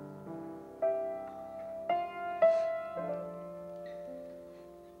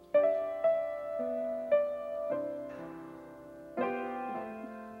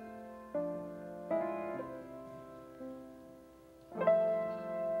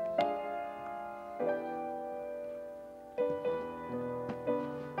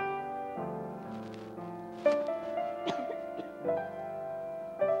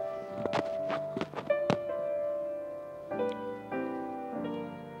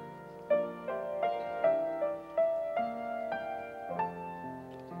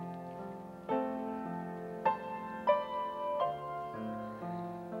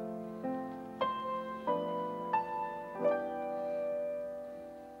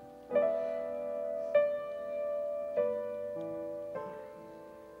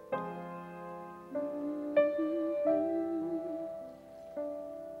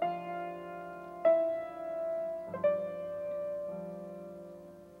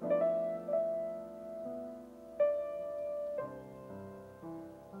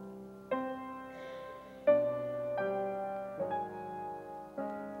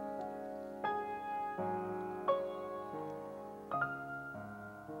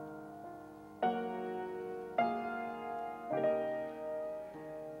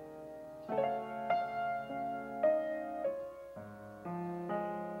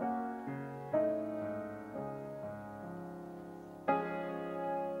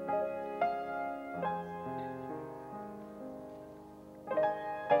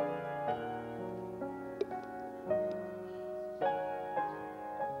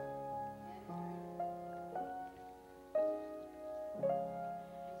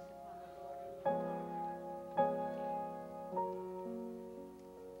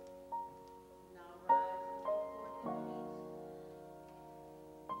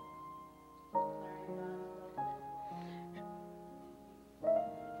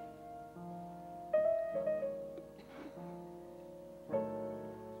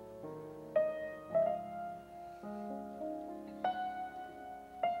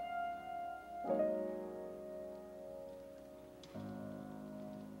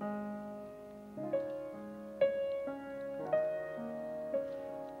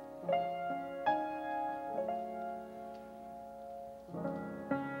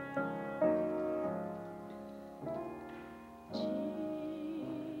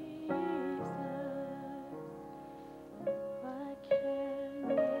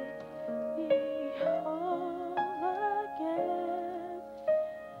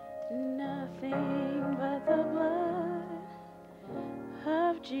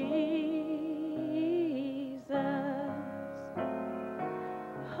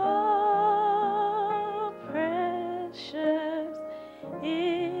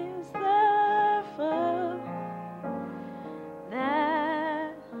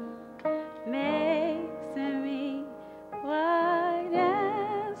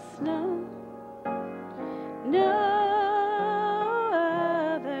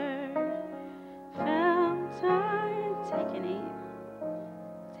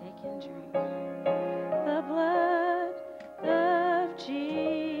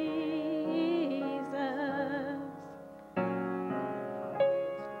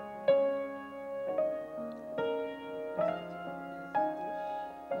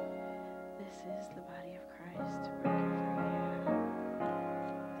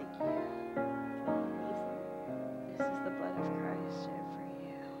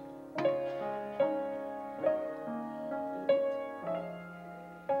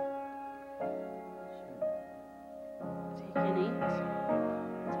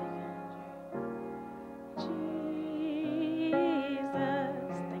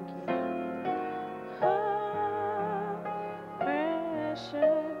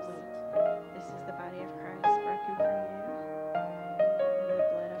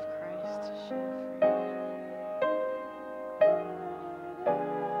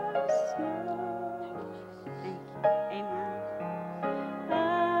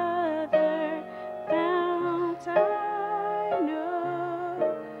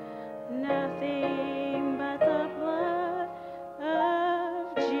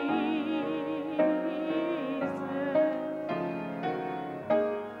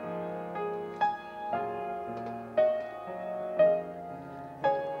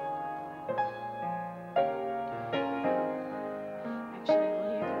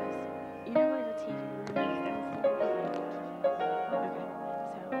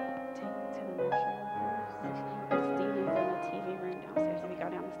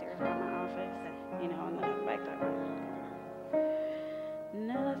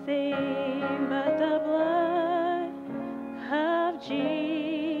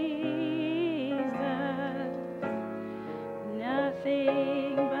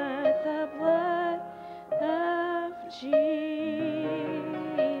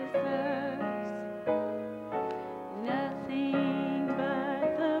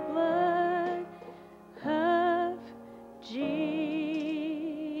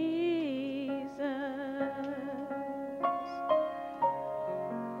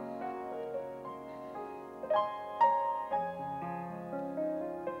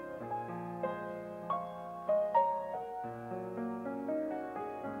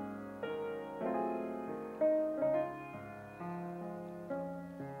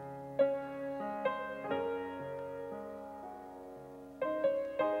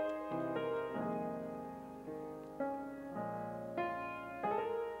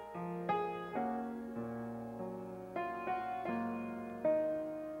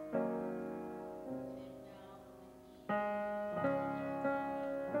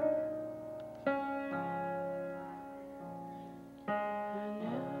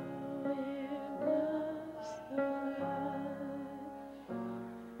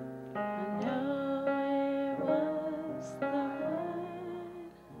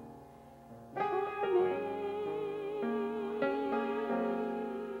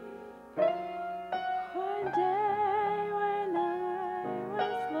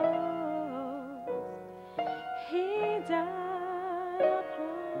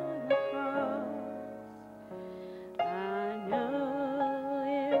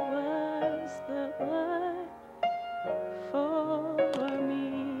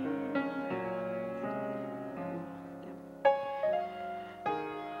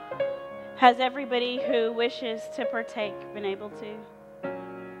 Has everybody who wishes to partake been able to?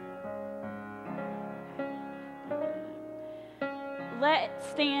 Let's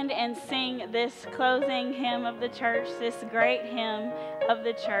stand and sing this closing hymn of the church, this great hymn of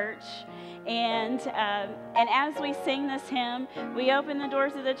the church. And as we sing this hymn, we open the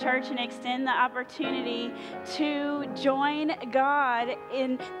doors of the church and extend the opportunity to join God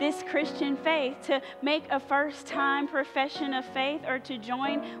in this Christian faith, to make a first-time profession of faith, or to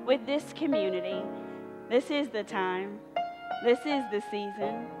join with this community. This is the time. This is the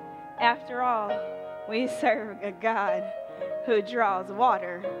season. After all, we serve a God who draws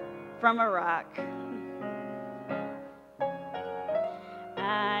water from a rock.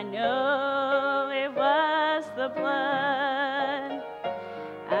 I know it was the blood.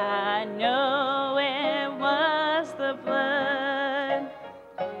 I know it was the blood.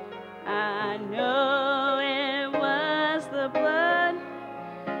 I know it was the blood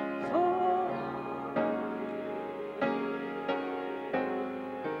for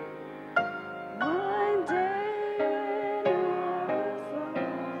one day when I was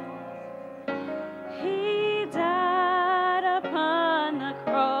lost. He died upon the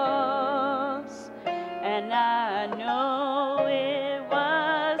cross, and I know it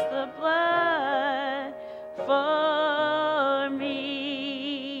was the blood for me.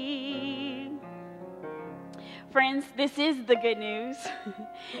 Friends, this is the good news.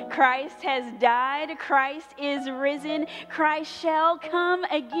 Christ has died. Christ is risen. Christ shall come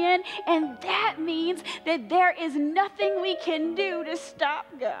again. And that means that there is nothing we can do to stop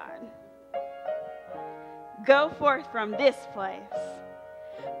God. Go forth from this place,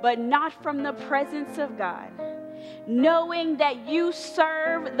 but not from the presence of God, knowing that you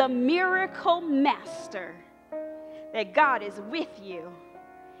serve the miracle master, that God is with you,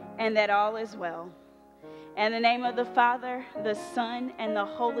 and that all is well. In the name of the Father, the Son, and the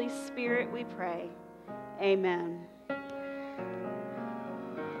Holy Spirit we pray. Amen.